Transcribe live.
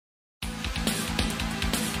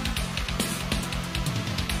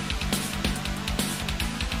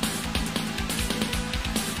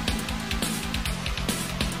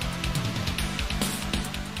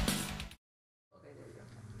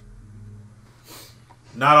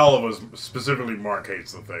Not all of us, specifically Mark,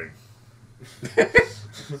 hates the thing.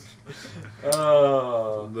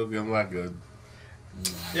 Looking like a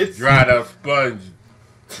It's dried up sponge.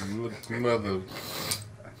 Mother.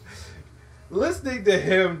 listening to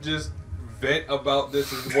him just vent about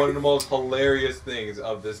this is one of the most hilarious things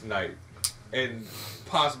of this night, and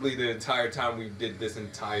possibly the entire time we did this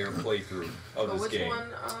entire playthrough of So this which game. one?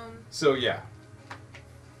 So yeah,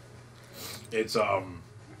 It's the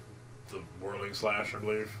whirling slash, I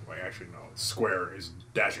believe. Wait, actually no. Square is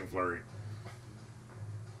dashing flurry.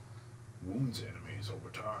 Wounds enemies over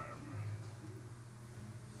time.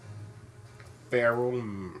 Feral.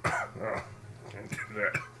 Can't do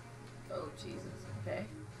that. Oh Jesus. Okay.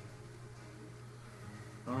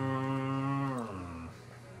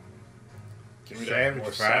 Give me Savage that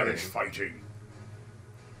more fighting. savage fighting.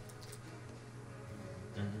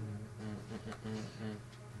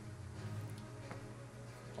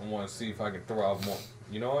 I want to see if I can throw out more.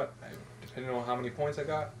 You know what? Depending on how many points I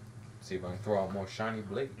got, see if I can throw out more shiny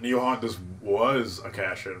blade. Neo Hondas was a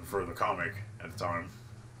cash-in for the comic at the time.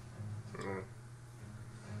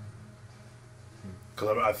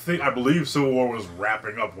 Because I believe Civil War was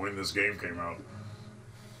wrapping up when this game came out.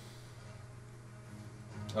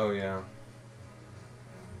 Oh yeah.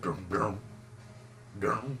 Dum, dum,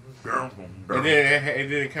 dum, dum, And dum. then it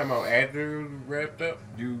didn't come out after it was wrapped up.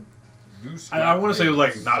 You do. I want to say it was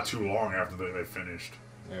like not too long after they finished.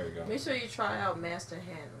 There we go. Make sure you try out Master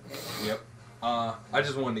Hand. Okay. Yep. I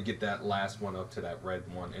just wanted to get that last one up to that red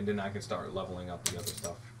one, and then I can start leveling up the other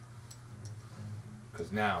stuff.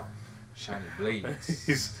 Cause now, shiny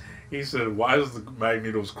blades. He said, "Why does the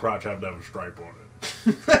Magneto's crotch have to have a stripe on it?"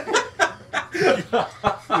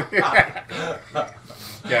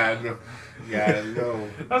 Yeah, no.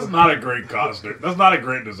 That's not a great costume. That's not a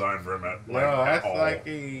great design for him at, No, at that's all. like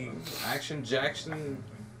a. Action Jackson.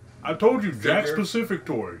 I told you, Jack's Figure. Pacific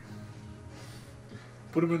toy.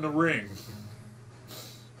 Put him in the ring.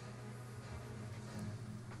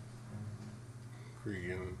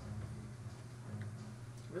 Freaking.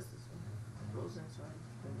 What's this one? What was inside?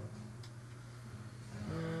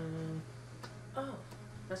 Oh,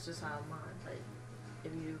 that's just how mine. Like,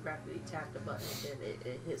 if you rapidly tap the button, then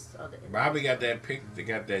it hits the other end. Bobby got that pic. They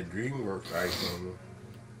got that DreamWorks ice on him.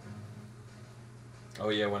 Oh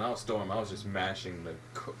yeah, when I was storing, I was just mashing the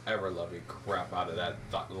ever-loving crap out of that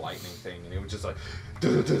lightning thing, and it was just like.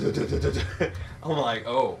 I'm like,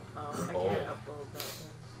 oh. I can't upload that one.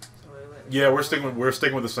 So wait. Yeah, we're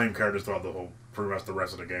sticking with the same characters throughout the whole, pretty much the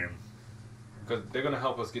rest of the game. Because they're gonna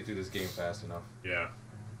help us get through this game fast enough. Yeah.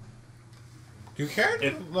 Do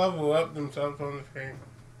characters level up themselves on this game?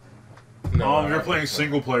 If you're I playing don't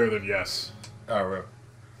single player, then yes. Oh, really?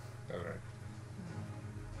 Alright.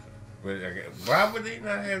 But why would they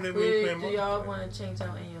not have that many playing Do y'all multiplayer? want to change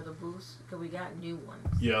out any of the boosts? Because we got new ones.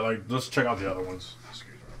 Yeah, like let's check out the other ones.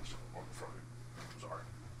 Excuse me, I'm just on the front. Sorry.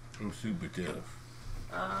 I'm super tough.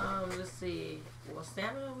 Let's see. Well,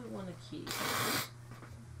 stamina we want to keep.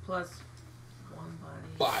 Plus one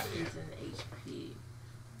body. Is an HP.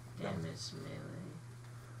 Damage melee.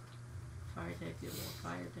 Fire attack deal more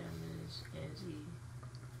fire damage. Energy.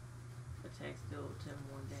 Attacks deal 10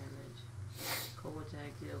 more damage. Cold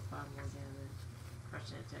attack deal 5 more damage.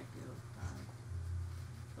 Crushing attack deal 5.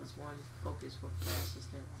 Plus 1 focus for faster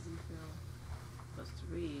stamina refill. Plus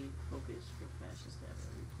 3 focus for faster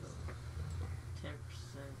stamina refill. 10%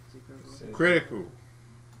 to Critical.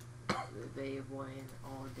 They avoid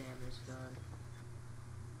all damage done.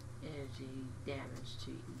 Energy damage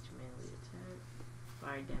to each melee attack.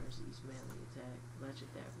 Fire damage to each melee attack. Electric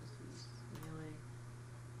damage to each melee.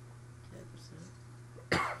 10%.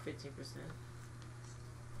 15%.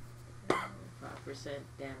 5%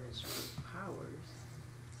 damage for powers.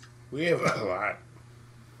 We have a lot.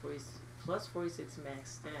 40, plus 46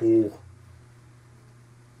 max stamina. Ooh.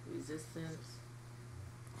 Resistance.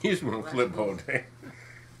 You just want to flip all day.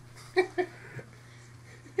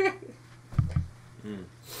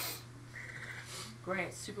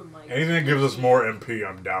 Grant super might. Anything that gives us more MP,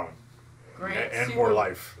 I'm down. Grant And super, more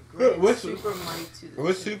life. Grant What's- super might to the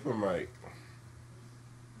What's team. super might? I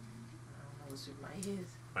don't know what super might is.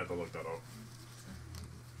 I have to look that up.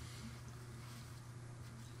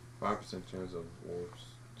 5% chance of warps,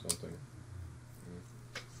 something.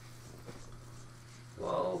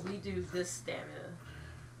 Well, we do this stamina.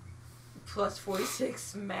 Plus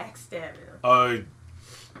 46 max stamina.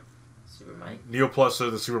 Super might. Neo Plus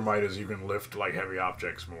says the super might is you can lift like heavy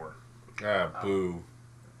objects more. Ah, boo.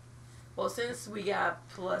 Well, since we got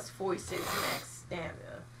plus 46 max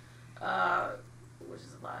stamina, which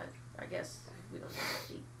is a lot, I guess we don't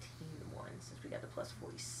need 18 one since we got the plus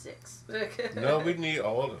 46. No, we need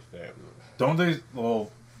all the stamina. Don't they? Well,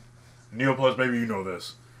 Neo Plus, maybe you know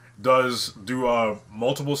this. Do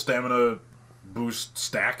multiple stamina boost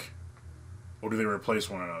stack, or do they replace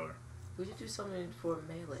one another? We should do something for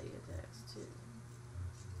melee attacks too.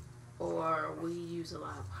 Or we use a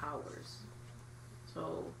lot of powers.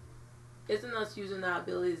 So, isn't us using our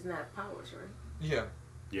abilities not powers, right? Yeah.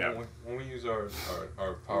 Yeah. When we use our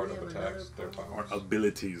powered We up have attacks, another they're power. powers.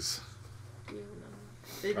 Abilities. Yeah,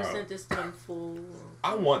 no. 50% this stun full.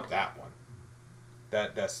 I want that one.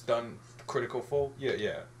 That stun critical full.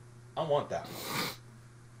 Yeah. I want that one.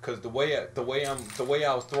 Cause the way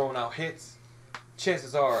I was throwing out hits,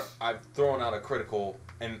 chances are I've thrown out a critical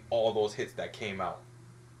in all those hits that came out.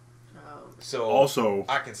 So Also,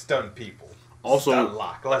 I can stun people. Also, stun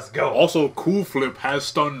lock. Let's go. Also, Cool Flip has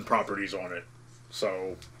stun properties on it,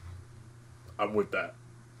 so I'm with that.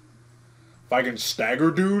 If I can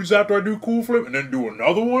stagger dudes after I do Cool Flip and then do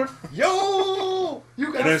another one, Yo, you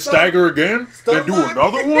got and then stagger again, then do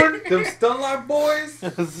another one. Them stun lock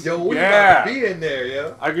boys. Yo, we Yeah. about to be in there,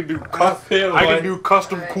 yo. I can do I feel I like- can do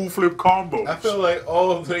custom Cool Flip combos. I feel like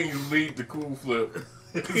all things lead to Cool Flip.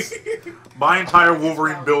 My entire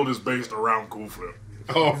Wolverine build is based around Cool Flip.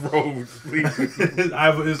 All roads lead to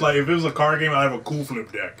It's like if it was a card game, I have a Cool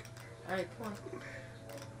Flip deck. Alright, come on.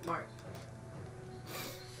 Mark.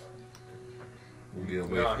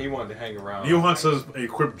 No, he wanted to hang around. Neo Hunt says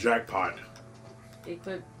equip Jackpot,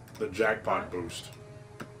 Equip. the Jackpot boost.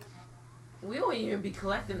 We don't even be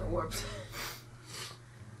collecting orbs.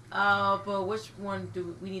 But which one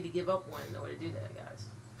do we need to give up one in order to do that, guys?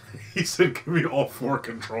 He said, "Give me all 4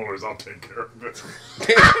 controllers. I'll take care of it."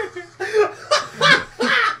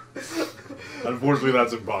 Unfortunately,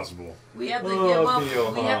 that's impossible. We have to Oh, give up.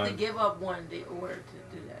 Theo We have to Han. give up one in order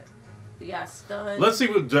to do that. We got stun. Let's see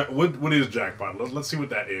what is Jackpot. Let's see what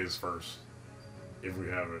that is first, if we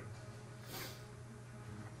have it.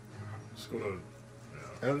 Let's go to.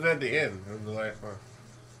 It was at the end. It was the last one.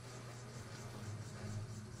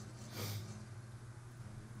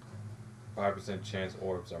 %5 chance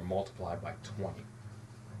orbs are multiplied by 20.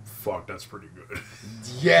 Fuck, that's pretty good.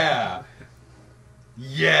 Yeah.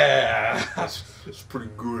 Yeah. That's pretty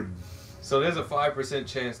good. So there's a 5%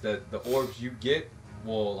 chance that the orbs you get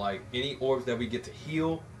will, like, any orbs that we get to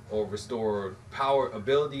heal or restore power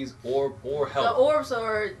abilities or the health. orbs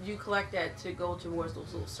are you collect that to go towards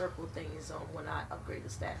those little circle things when I upgrade the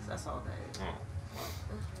stats. That's all that is.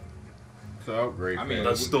 So upgrade. I mean,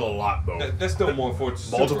 That's still a lot, though. That's still more for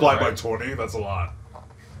Multiplied by right? 20, that's a lot.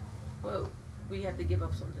 Well, we have to give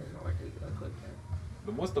up something in order to equip that.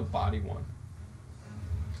 Then what's the body one?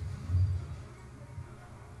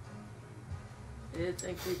 It's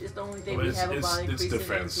the only thing Well, we have about it's increasing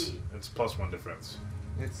defense. MP. It's +1 defense.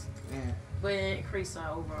 It's But it increase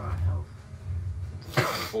our overall health.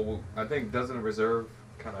 well, I think doesn't a reserve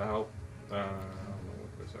kind of help? I don't know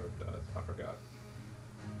what reserve does. I forgot.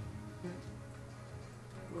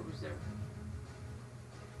 What was there?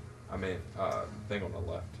 I mean, thing on the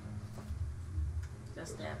left.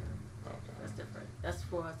 That's stamina. Okay. That's different. That's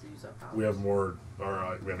for us to use our power. We have more,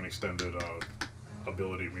 or we have an extended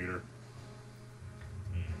ability meter.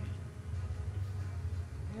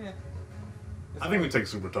 Yeah. I think we take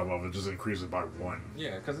Super Tough off. It just increases by 1.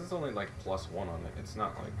 Yeah, because it's only like +1 on it. It's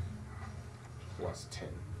not like +10.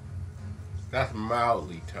 That's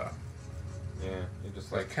mildly tough. Yeah, you're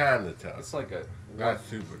just Like like kind of tough. it's like a. Not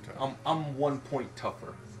super tough. I'm 1 point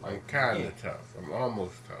tougher. I'm Like kind of yeah, tough. I'm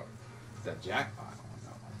almost tough. that jackpot on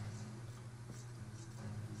that one.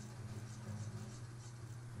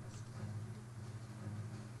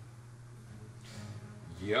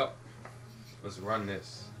 Yep. Let's run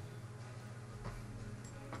this.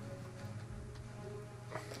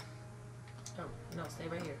 Oh, no, stay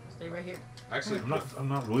right here. Stay right here. Actually, I'm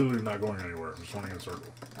not literally not going anywhere. I'm just running in a circle.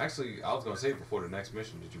 actually, I was gonna save before the next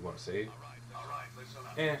mission. Did you want to save?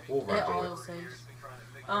 We'll run Yeah, through auto it. saves.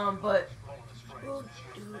 But we'll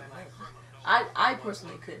do it like I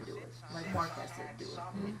personally couldn't do it. Like Mark has to do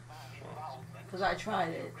it. Because I tried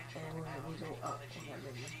it and when we go up in that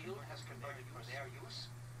menu.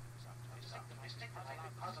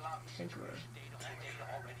 Temporary.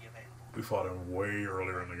 We fought him way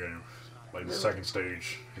earlier in the game. Like the Really? second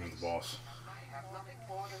stage, he was the boss.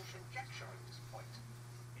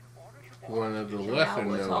 One of the Now lesser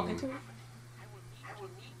we're talking known. to him?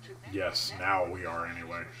 Yes, now we are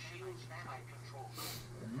anyway.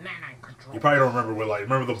 You probably don't remember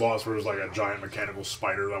remember the boss where it was like a giant mechanical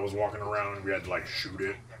spider that was walking around and we had to like shoot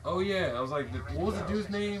it? Oh yeah, I was like, what was the dude's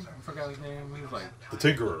name? I forgot his name. He was like The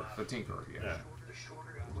Tinkerer. the Tinkerer. Yeah. Yeah.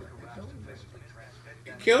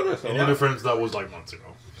 He killed us a In lot. defense, that was like months ago.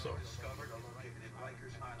 So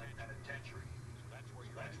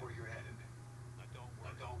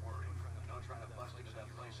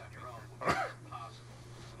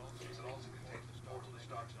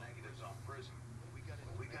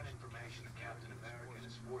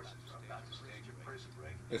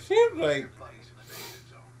It seems like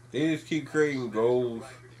they just keep creating goals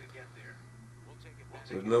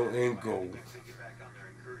with no end goal.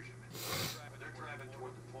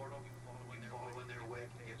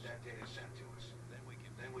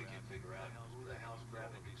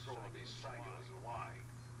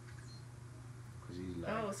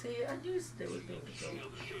 Oh, see, I knew they would think so.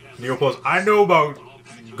 Neo Plus, I know about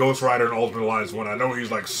Ghost Rider and Ultimate Alliance 1. I know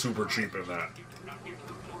he's like super cheap in that.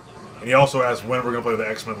 And he also asked when we're going to play the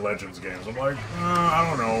X-Men Legends games. I'm like, I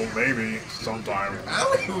don't know, maybe sometime. I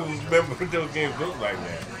don't even remember what those games look like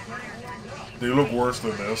now. They look worse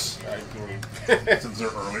than this, since they're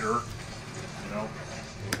earlier, you know?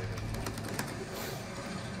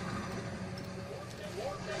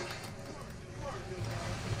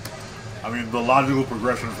 I mean, the logical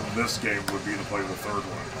progression from this game would be to play the third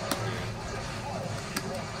one.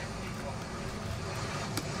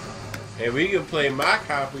 And we can play my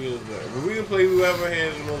copy of the. We can play whoever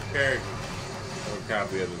has the most characters. Or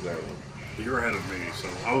copy of the third one. You're ahead of me, so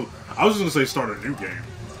I was just gonna say start a new game.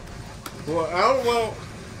 Well, I don't know.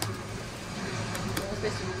 That's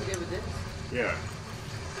basically what we did with this. Yeah,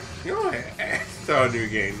 You don't have to start a new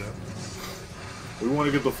game though. we want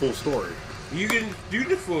to get the full story. You can do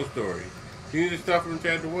the full story. You can just start from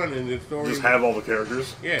chapter 1 and the story. Just have all the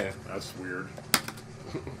characters. Yeah. That's weird.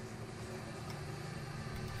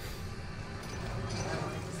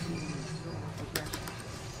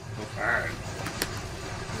 Alright.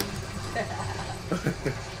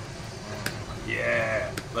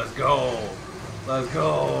 Yeah, let's go. Let's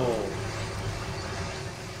go.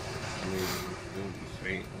 I mean,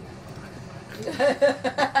 sweet.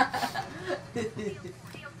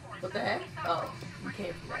 What the heck? Oh, you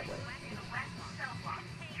came from that way.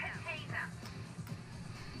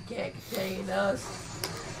 Can't contain us.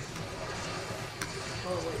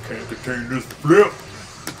 Oh, wait. Can't contain this flip.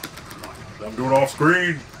 I'm doing off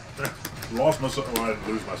screen. Lost myself. Well, I didn't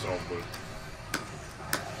lose myself, but.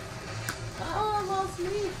 Oh, I lost me.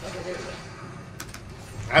 Okay, there we go.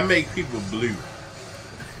 I make people blue.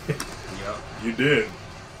 Yep. You did.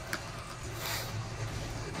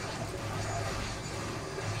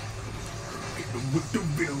 With the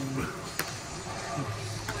build.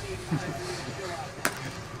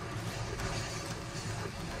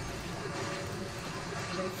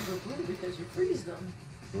 Make people blue because you freeze them.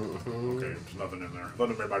 Okay, there's nothing in there. I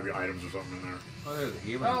thought there might be items or something in there. Oh, there's a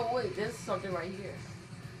healing. Oh, wait, there's something right here.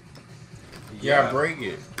 Yeah, break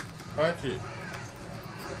it. Punch it.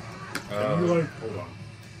 Can you like, hold on.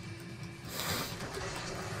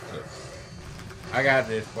 I got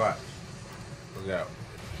this. Watch. Look out.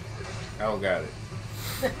 I don't got it.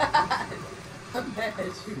 I'm mad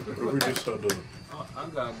at you. We just done the. I'm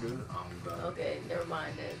gonna do it. I'm done. Okay, never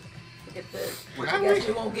mind then. Look at this. Wait, I guess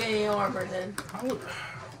you won't gain armor then. How would,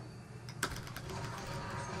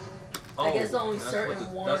 I guess only that's certain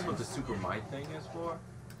what ones. That's what the super might thing is for?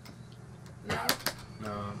 No,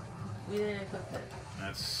 No. we didn't equip that.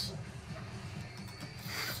 that's.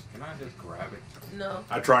 Can I just grab it? No,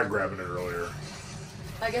 I tried grabbing it earlier.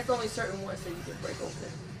 I guess only certain ones that you can break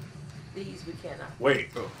open. These we cannot. Wait.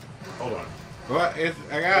 Hold on. What?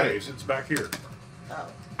 I got it. It's back here. Oh.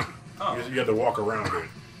 Oh, You have to walk around it.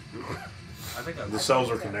 I think The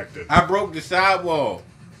cells are connected. I broke the sidewall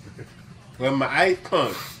with my ice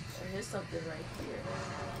punch. There's something right here.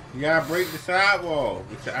 You gotta break the sidewall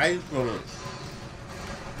with your ice punch.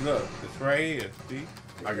 Look, it's right here. See?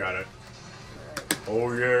 I got it. Alright.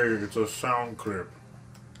 Oh yeah, it's a sound clip.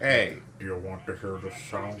 Hey, You want to hear the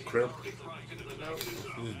sound clip? this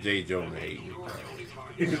is J. Jonah hating.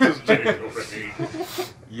 It's just Jay over here.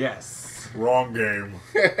 yes. Wrong game.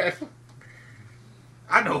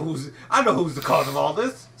 I know who's the cause of all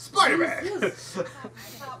this. Spider-Man. I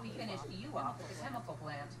thought we finished you off at the chemical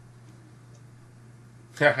plant.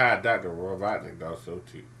 Haha, Dr. Robotnik does so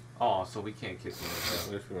too. Oh, so we can't kiss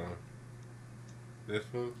him. This one. This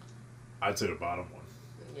one? I'd say the bottom one.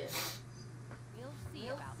 Yeah.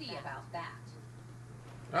 We'll see about that.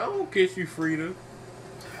 I don't kiss you, Frida.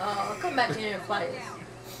 Come back here and fight us.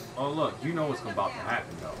 Oh look, you know what's about to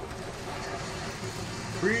happen though.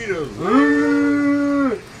 Frida.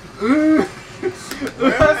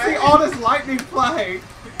 I see all this lightning flying.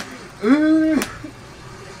 Oh,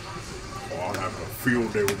 I'm having a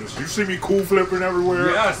field day with this. You see me cool flipping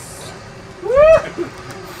everywhere? Yes.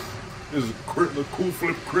 This is the cool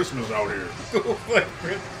flip Christmas out here.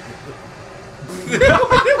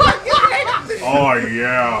 Oh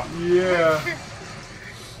yeah. Yeah.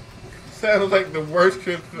 Sounds like the worst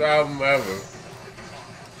Christmas album ever.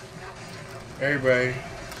 Everybody,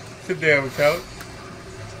 sit down, couch.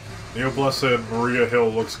 Neo Plus said Maria Hill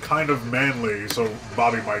looks kind of manly, so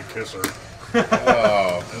Bobby might kiss her.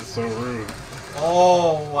 Oh. That's so rude.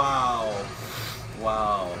 Oh, wow.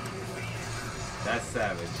 Wow. That's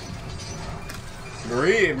savage.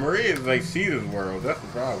 Maria is like Caesar's world. That's the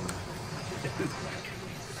problem.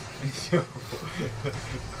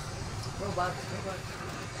 Robots.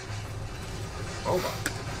 Robot.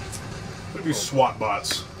 Look at these SWAT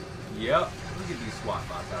bots. Yep. Look at these SWAT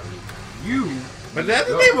bots out here. You. But that's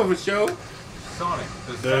the name of a show. Sonic.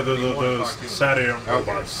 The cartoon. Saturday Okay.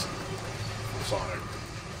 robots. Sonic.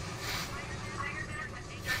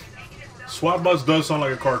 SWAT bots does sound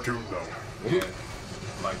like a cartoon though. Yeah.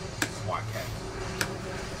 Like SWAT cat.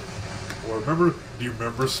 Or remember? Do you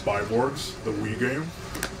remember Spyborgs, the Wii game?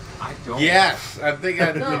 I don't. Yes, I think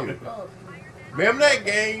I No. do. Oh. Remember that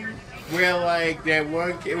game where like that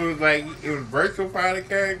one kid was like it was virtual fighter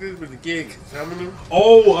characters, but the kid could summon them?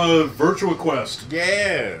 Oh, Virtua Quest.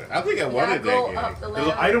 Yeah, I think I You gotta wanted go that up game. the There's an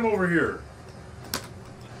ladder. item over here.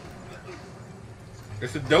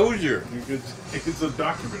 It's a dozier. It's a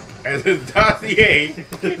document. As a dossier.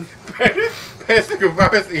 Pascal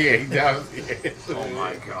Dossier dossier. Oh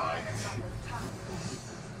my god.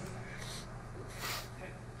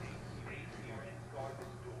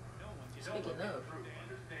 Speaking of.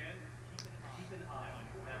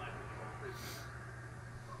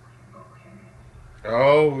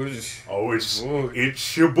 Oh, it's- Oh, it's Ooh.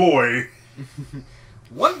 it's your boy.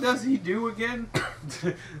 What does he do again?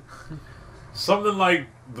 Something like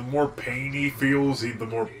the more pain he feels, the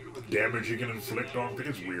more damage he can inflict on.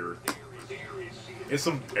 It's weird. It's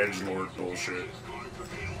some edgelord bullshit.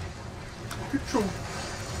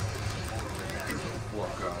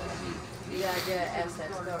 We gotta get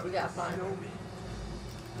assets. No, we gotta find them.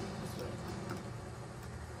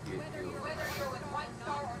 Whether you're with White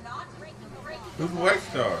Star or not, who's White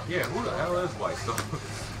Star? Yeah, who the hell is White Star?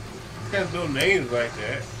 Got no names like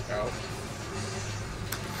that. Oh.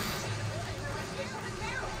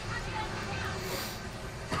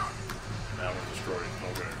 That one destroyed.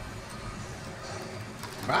 Okay.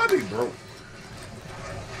 Bobby broke.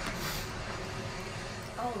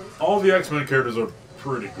 Oh, it's All the X-Men characters are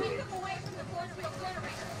pretty good.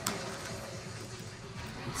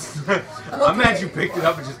 I'm mad you picked it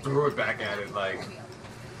up and just threw it back at it. Like,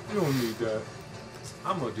 you don't need that.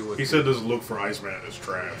 I'm gonna do it. He too. said this look for Iceman is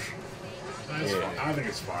trash. That's Yeah. fine. I think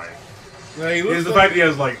it's fine. No, he It's looks the like, fact he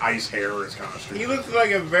has like ice hair is kind of he stupid. looks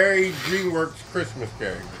like a very DreamWorks Christmas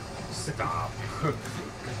character. Stop.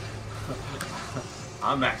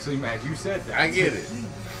 I'm actually mad you said that. I get it.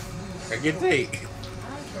 I can take.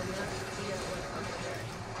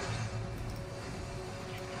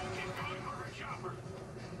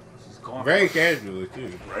 She's gone. Very casually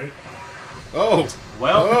too. Right? Oh,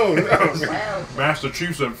 Well, oh no. Well, Master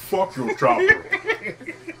Chief said, "Fuck your chopper." you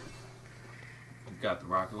got the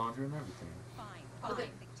rocket launcher and everything. Fine.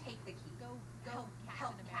 Take the key. Go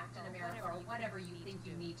help Captain America or whatever you think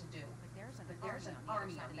you need to do. But there's an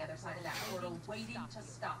army on the other side of that portal waiting to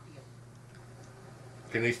stop you.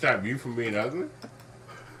 Can they stop you from being ugly?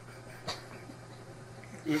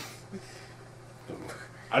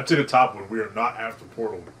 I'd say the top one. We are not after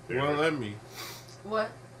Portal. It won't let me. what?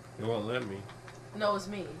 It won't let me. No, it's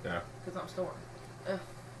me. Yeah. Because I'm Storm.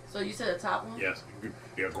 So you said the top one? Yes,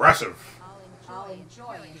 be aggressive. I'll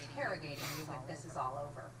enjoy interrogating you when this is all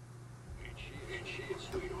over.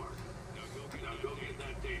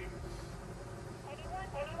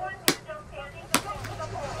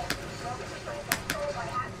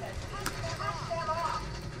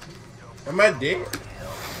 Am I dead?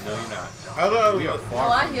 No, you're not. I thought We are Oh, far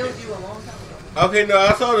I from healed dead. you a long time ago. Okay, no,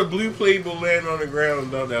 I saw the blue Playboy land on the ground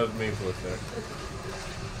and thought that was me for a second.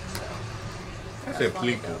 I said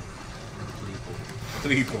funny, Pleeple. though.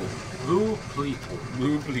 Pleeple. Blue Pleeple.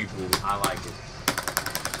 Blue Pleeple. I like it.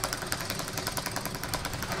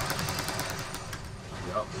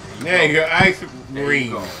 Yup. There you go, ice There you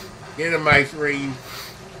ring. go. Get him ice ring.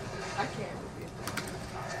 I can't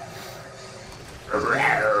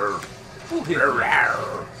move Who hit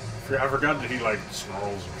me? I forgot that he like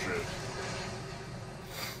snarls and shit.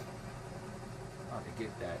 How to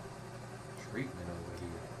get that treatment over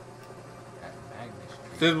here. That Magnus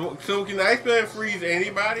treatment. So can Iceman freeze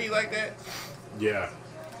anybody like that? Yeah,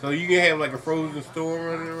 So you can have like a frozen storm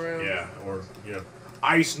running around? yeah, or yeah,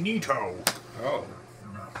 Ice Nito. Oh.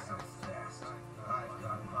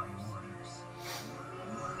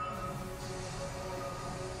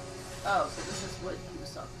 Oh, so this is what he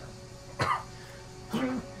was talking about.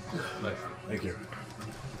 Listen. Thank you.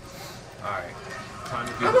 Alright. Time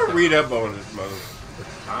to do I'm the gonna thing. read up on this mother.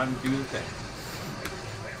 Time to do the thing.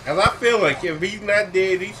 And I feel like if he's not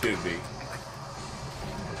dead, he should be.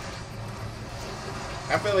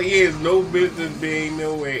 I feel like he has no business being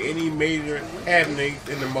nowhere any major happenings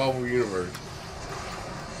in the Marvel universe.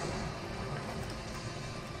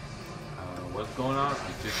 What's going on?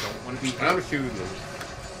 I just don't want to be. I'm shooting him.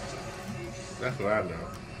 That's what I know.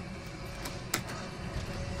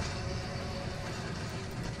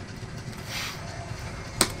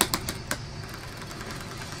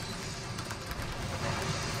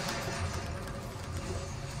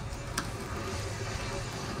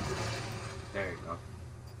 There you go.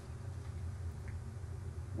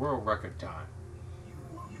 World record time.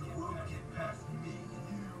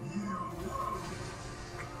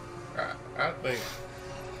 I think.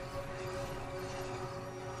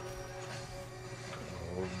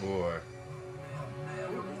 Oh boy.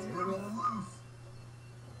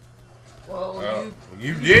 Well,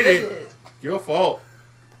 you did it. Your fault.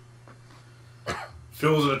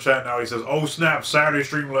 Phil's in the chat now. He says, "Oh snap! Saturday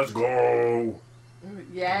stream. Let's go."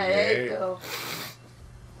 Yeah, there you go.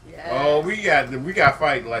 Yeah. Oh, we got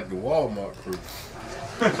fight like the Walmart crew.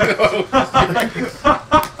 Well,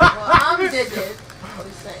 I'm did it. What are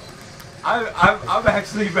you saying? I'm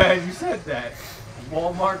actually mad you said that.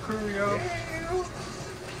 Walmart crew, yo.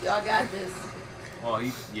 Y'all got this. Oh,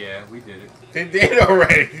 yeah, we did it. They did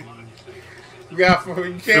already. You got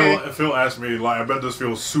you can't. Phil asked me, like, I bet this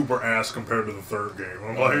feels super ass compared to the third game.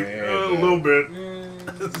 I'm like, yeah, a little bit.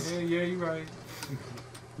 Yeah, you're right.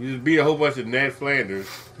 You just beat a whole bunch of Ned Flanders.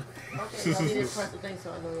 Okay, y'all need to press the thing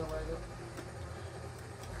so I know you're right.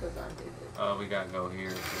 Because I did it. Oh, we gotta go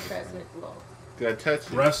here. Press it low. You gotta touch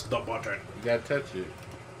it. Press the button. You gotta touch it.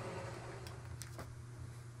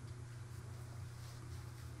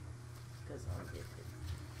 Because I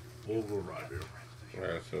did it. Override it.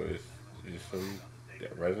 Alright, so it's some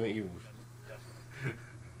Resident Evil.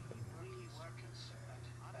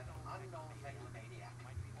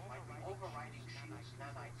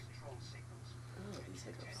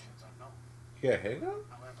 Yeah, hiccup?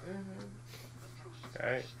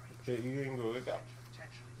 Alright, you can go look up.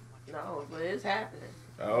 No, but it's happening.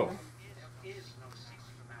 Oh.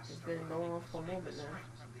 It's been going on for a moment now.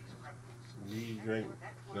 You drink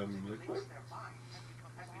some liquid?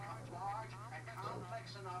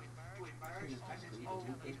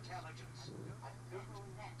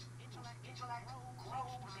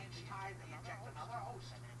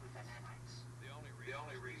 The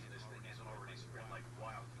only reason this thing isn't already spread like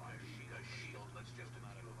wildfire is because S.H.I.E.L.D. lets just a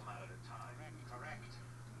few of them out at a time. Correct.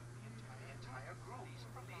 The entire group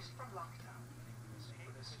released from lockdown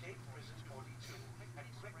with Escape Prison 42 and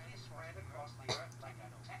quickly spread across the earth like a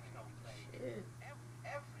techno-plague.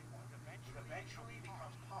 Everyone eventually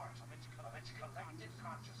becomes part of its collective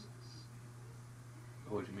consciousness.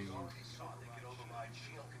 What do you mean? They saw they could override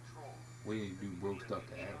S.H.I.E.L.D. control. We need to do broke stuff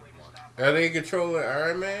to everyone. Are they controlling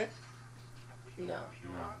Iron Man? No.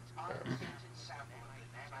 Untainted sample of the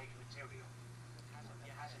nanite material. It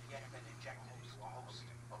hasn't yet been injected into a host.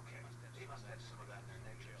 Okay, they must have some of that in their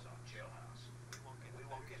negatives on Jailhouse. We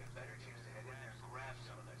won't get a better chance to head in there and grab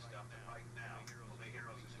some of that stuff than right now. Well, the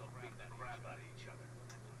heroes are still beating the crap out of each other.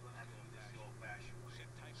 That's the old-fashioned way.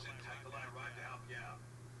 Sit tight till I arrive to help you out.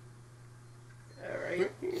 Alright.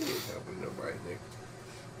 He ain't helping nobody, Nick.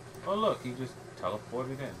 Oh, look, he just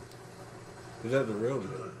teleported in. Is that the real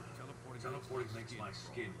name? Teleporting makes my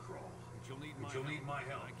skin crawl. But you'll need my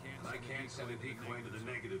help. I can't send a decoy into the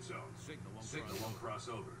negative zone. Signal won't cross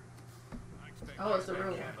over. Oh, it's a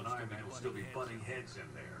real Cap one. and Iron Man will still be butting heads in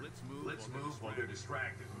there. Let's move while they're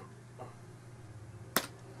distracted.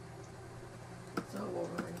 So,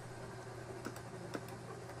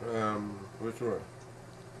 Wolverine. Which one?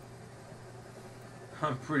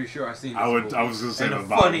 I'm pretty sure I seen this I was movie. gonna say And the the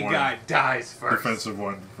bottom funny one. guy dies first. Defensive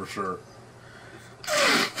one for sure. We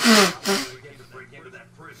get to break into that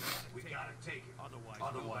prison. We gotta take it.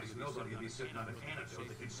 Otherwise, nobody will be sitting on an antidote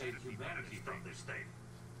that can save humanity from this thing.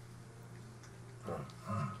 And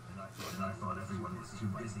I thought everyone was too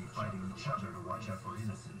busy fighting each other to watch out for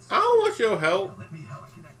innocents. I don't want your help. Let me help.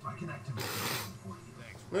 I can activate the system for you.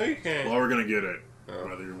 No, you can't. Well, we're gonna get it,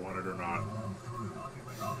 whether you want it or not.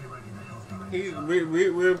 I'll be ready to help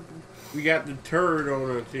you. We got the turd on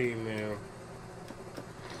our team now.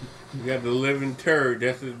 We got the living turd.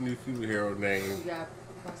 That's his new superhero name. You got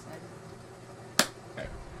plus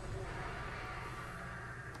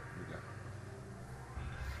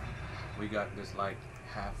We got this like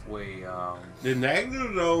halfway The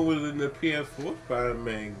negative though was in the PS4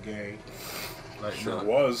 Spider-Man game. like Sure no,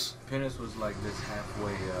 was. Pennis was like this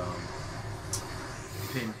halfway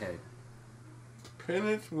pinhead.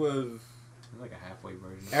 Penance was Like a halfway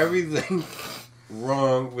version. everything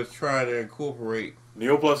wrong with trying to incorporate.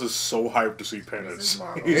 Neoplus is so hyped to see This Penance. is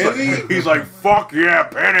Marvel. He's Is like, he? he's like, fuck yeah,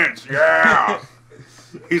 Penance, yeah.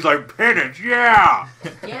 He's like, penance, yeah!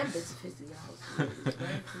 Gambit's physiology is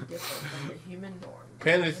radically different from the human norm.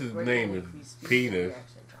 Penance's name is Penis.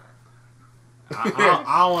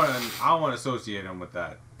 I want to associate him with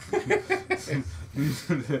that. I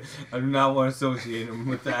do not want to associate him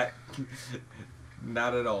with that.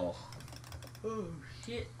 Not at all. Oh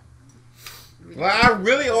shit. Well, I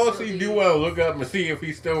really also do want to look up and see if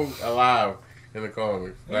he's still alive in the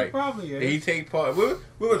comics. He probably is. Did he take part? What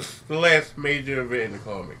was the last major event in the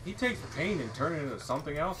comics? He takes pain and turns it into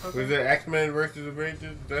something else. Was it X-Men versus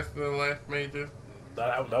Avengers? That's the last major?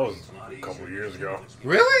 That was a couple of years ago.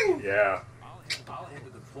 Really? Yeah. I'll hand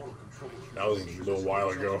the total control. That was a little while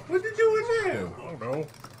ago. What you doing now? I don't know.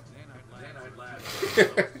 Then I'd last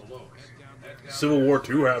below. Civil War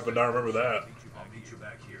II happened, I remember that. I'll meet you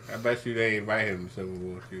back here. I bet you they invite him to Civil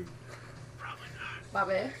War too. My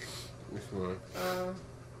bad. Which one?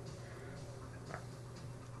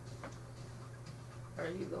 Are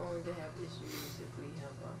you going to have issues if we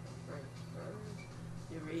have friends?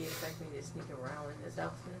 You really expect me to sneak around in this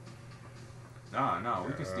outfit? No,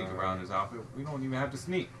 we can sneak around this outfit. We don't even have to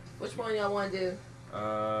sneak. Which one y'all want to do?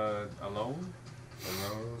 Alone?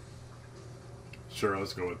 Sure,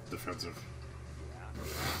 let's go with defensive.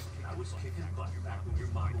 I was kicking butt back when your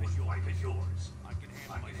mind was yours. I can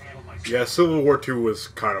handle myself. Yeah, Civil War II was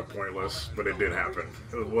kind of pointless, but it did happen.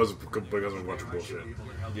 It was because of a bunch of bullshit.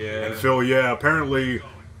 Yeah. And Phil, yeah, apparently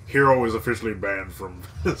Hero is officially banned from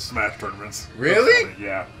Smash tournaments. Really?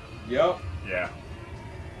 Yeah. Yep. Yeah.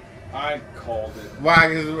 I called it. Why?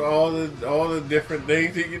 Because all the different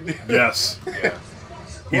things he can do. Yes. Yeah.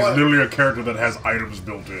 He's What? literally a character that has items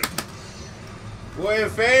built in. Well, in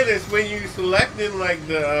fairness, when you selecting like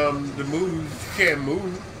the moves, you can't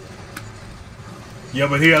move. Yeah,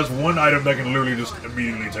 but he has one item that can literally just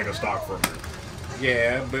immediately take a stock from you.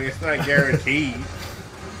 Yeah, but it's not guaranteed.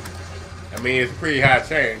 I mean, it's a pretty high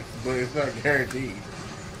chance, but it's not guaranteed.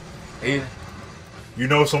 And, You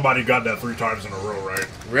know somebody got that 3 times in a row, right?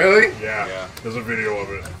 really? Yeah. Yeah. There's a video of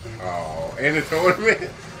it. Oh, in the tournament?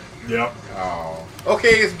 Yep. Oh.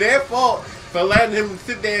 Okay, it's their fault for letting him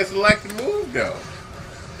sit there and select the move, though.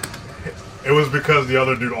 It was because the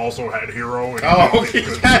other dude also had Hero. And Oh, he okay,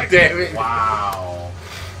 couldn't god take it. damn it. Wow.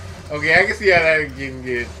 Okay, I can see how that can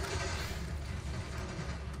get.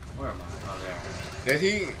 Where am I? Oh, there.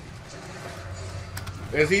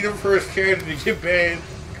 Is he the first character to get banned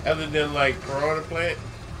other than like Piranha Plant?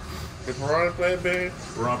 The Piranha Plant banned?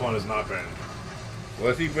 Rampon is not banned.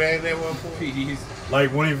 Was he banned at one point? He's... Like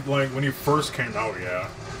when he first came out, yeah.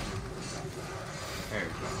 There you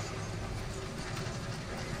go.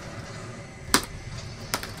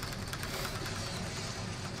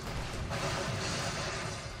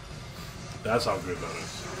 That's how good that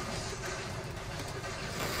is.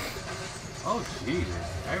 Oh, Jesus.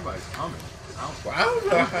 Everybody's coming. Well, I don't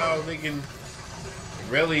know how they can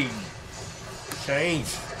really change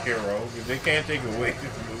Hero because they can't take away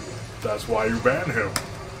his move. That's why you ban him.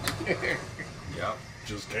 Yep.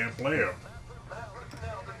 Just can't play him.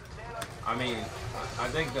 I mean, I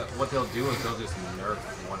think that what they'll do is they'll just nerf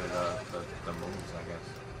one of the moves, I guess.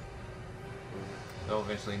 They'll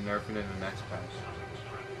eventually nerf it in the next patch.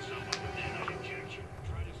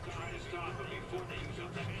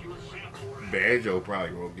 Banjo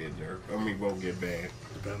probably won't get nerfed. I mean, won't get banned.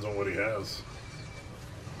 Depends on what he has.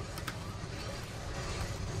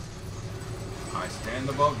 I stand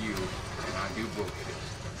above you, and I do broke shit.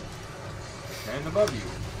 I stand above you,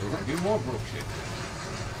 and I do more broke shit.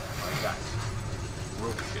 Like that.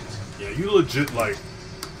 Broke shit. Yeah, you legit like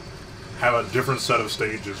have a different set of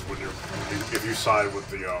stages when if you side with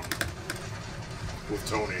the with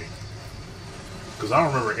Tony. Because I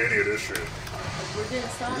don't remember any of this shit. We didn't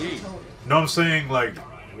start with Tony. No, I'm saying like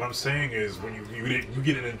what I'm saying is when you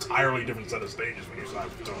get an entirely different set of stages when you side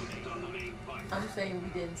with Tony. I'm saying we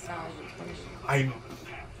didn't side with Tony. I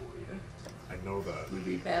know that. We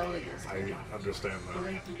rebelled against I him. understand that.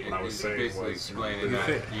 What I was It's saying basically was, explaining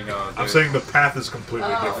that, you know, I'm there's saying the path is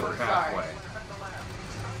completely Oh. different. pathway.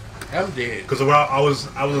 I'm dead. Because I was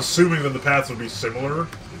assuming that the paths would be similar,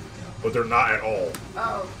 but they're not at all.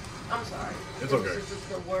 Oh, I'm sorry. It's It was okay. just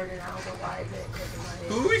the word and I don't know why it didn't click in my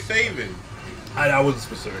head. Who are we saving? I wasn't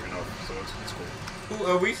specific enough, so it's cool. Who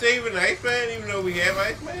are we saving Iceman even though we have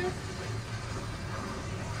Iceman?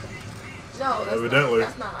 No, that's Evidently.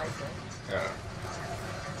 not Iceman. Yeah.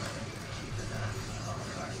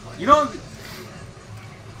 You know,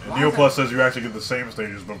 And Neoplus says you actually get the same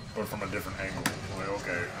stages, but from a different angle. I'm like,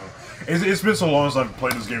 okay. It's been so long since I've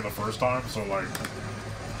played this game the first time, so like,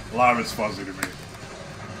 a lot of it's fuzzy to me.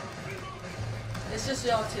 It's just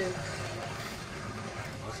y'all two.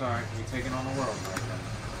 it's alright. You're taking on the world right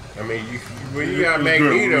I mean, when you got It's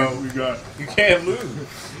Magneto, good. We got. you can't lose.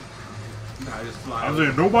 I just fly. I'm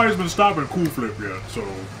saying nobody's been stopping Cool Flip yet, so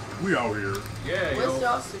we out here. Yeah, What's yo.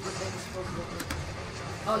 y'all super thing supposed to be?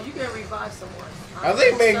 Oh, you can revive someone. I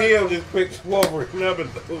think Magneto just picked Wolverine up and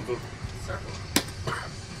threw them. Circle.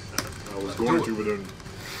 I was going to, but then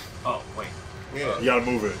Oh wait. Yeah. you gotta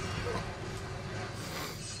move it.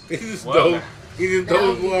 He just Well, throws. He just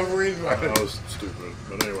throws Wolverine right. That was stupid.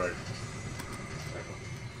 But anyway.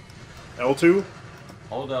 L2?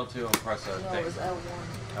 Hold L2 and press a No, thing. it's L1.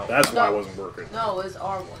 L- That's why it No. wasn't working. No, it's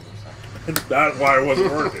R1. That's why it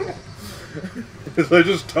wasn't working. So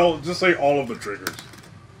just say all of the triggers.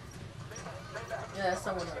 Yeah, that's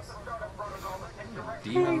someone else.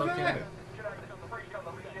 Demon looking.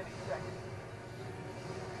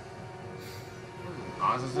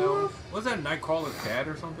 Azazel? Was that Nightcrawler's cat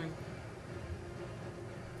or something?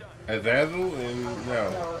 Azazel and no.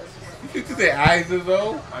 No, it's You say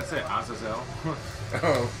Azazel? I said Azazel.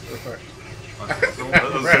 Oh,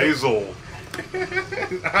 Azazel.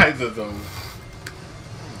 Azazel.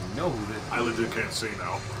 know who this I legit can't see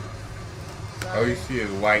now. Oh, you see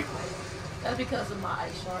it's white. That's because of my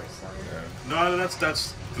ice shard, so. No, that's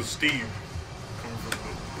the steam coming from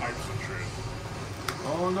the pipes and shit.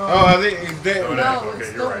 Oh no. Oh, I think is that Oh, No, okay,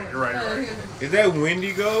 it's you're right, you're right. is that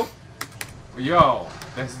Wendigo? Yo.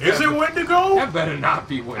 That's, Is it Wendigo? That better not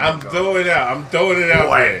be Wendigo. I'm throwing it out. I'm throwing it out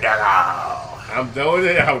Wendigo. there. I'm throwing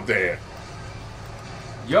it out there.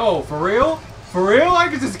 Yo, for real? For real? I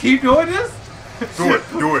can just keep doing this? Do it,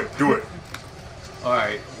 do it, do it.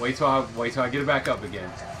 Alright, wait till I get it back up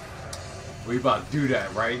again. We about to do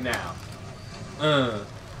that right now.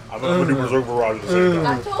 I'm gonna do Berserk Barrage at the same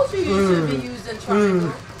time. I told you you should be using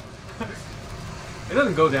triangle. It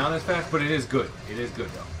doesn't go down as fast, but it is good. It is good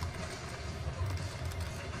though.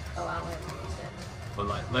 Oh, I don't have to use that. But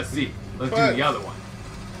like, let's see. Let's What? do the other one.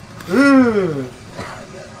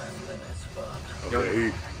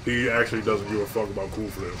 Okay, he actually doesn't give a fuck about Cool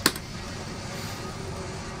Flip.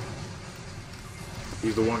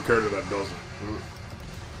 He's the one character that doesn't.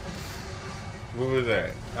 What was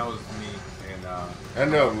that? That was me and I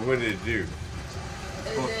know, but what did it do?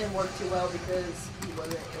 It didn't work too well because he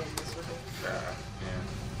wasn't in this circle. yeah.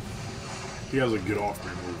 He has a get off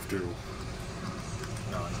me move too.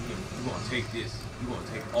 No, you gonna take this. You gonna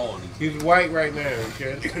take all these. He's white right now,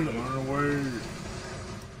 okay? Run away.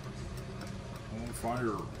 On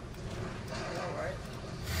fire. Alright.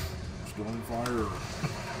 Still on fire.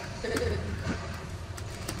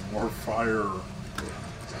 More fire.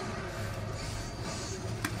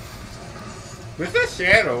 What's that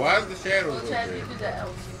shadow? Why is the shadow Well, so Chad, you big? did that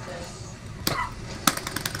L2 thing.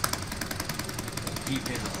 Keep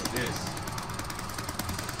hitting with this.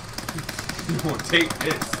 You gonna take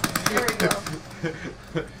this. There we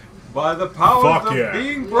go. By the powers Fuck of yeah.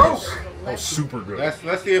 being broke. Oh, super good.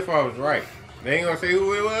 Let's see if I was right. They ain't gonna say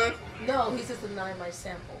who it was? No, he's just a 9 by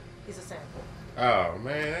sample. He's a sample. Oh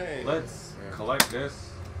man, that ain't Let's collect this,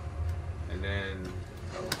 and then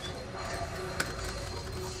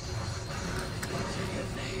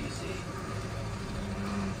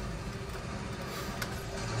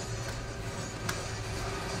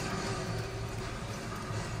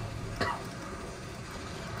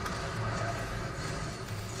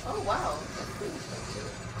Oh, wow.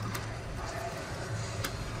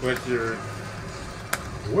 What's your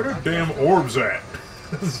Where are damn orbs at?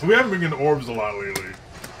 We haven't been getting orbs a lot lately.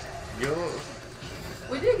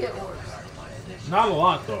 We did get orbs. Not a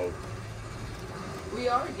lot though. We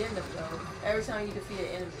are getting them, though. Every time you defeat an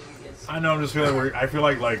enemy, you get some. I know. I'm just feeling I feel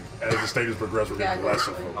like as the stages progress, we're getting less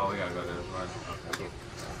of them. oh, we gotta go this way.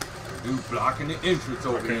 Dude, blocking the entrance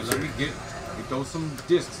over here. can't Let see. me throw some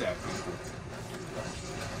discs at people.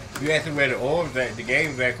 You asked me where the orbs at, the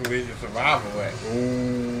game's at with your survival at.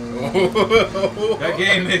 That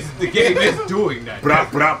game is doing that. Brap,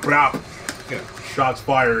 brap, brap. Shots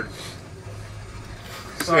fired.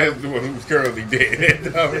 Says the one who's currently dead.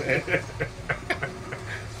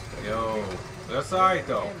 Yo, that's alright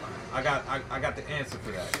though. I got the answer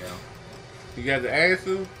for that, yo. You got the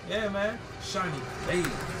answer? Yeah, man. Shiny face.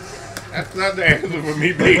 That's not the answer for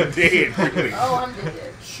me being dead, really. Oh, I'm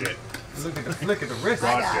dead. Shit. Look at the flick of the wrist.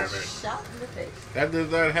 I God got damn it. shot in the face. That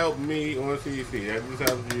does not help me on CC. That just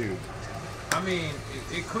helps you. I mean,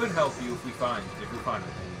 it could help you if we find it.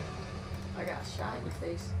 I got shot in the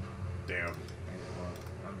face. Damn. I mean,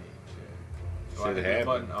 shit. Do I Should hit have the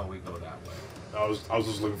button? Oh, we go that way. I was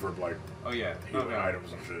just looking for like Oh yeah. healing Okay.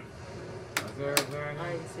 items and shit. Is there any?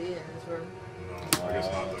 I didn't see it in this room. No, I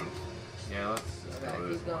guess not then. Yeah, let's. I gotta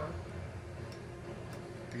keep going.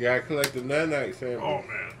 You gotta collect the nanite sample. Oh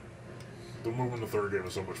man. The movement in the third game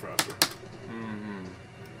is so much faster. Mm-hmm.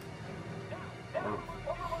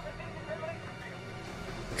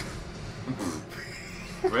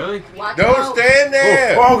 Really? Watch Don't out. stand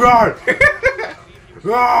there. Oh God!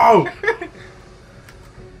 No!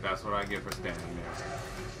 That's what I get for standing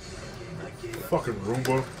there. Fucking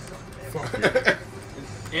Roomba. Fuck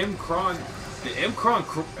you. M-Cron, the M-Cron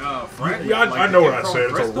fragment. Yeah, I like know the what I M-Cron said.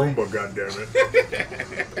 It's a crystal? Roomba, goddammit.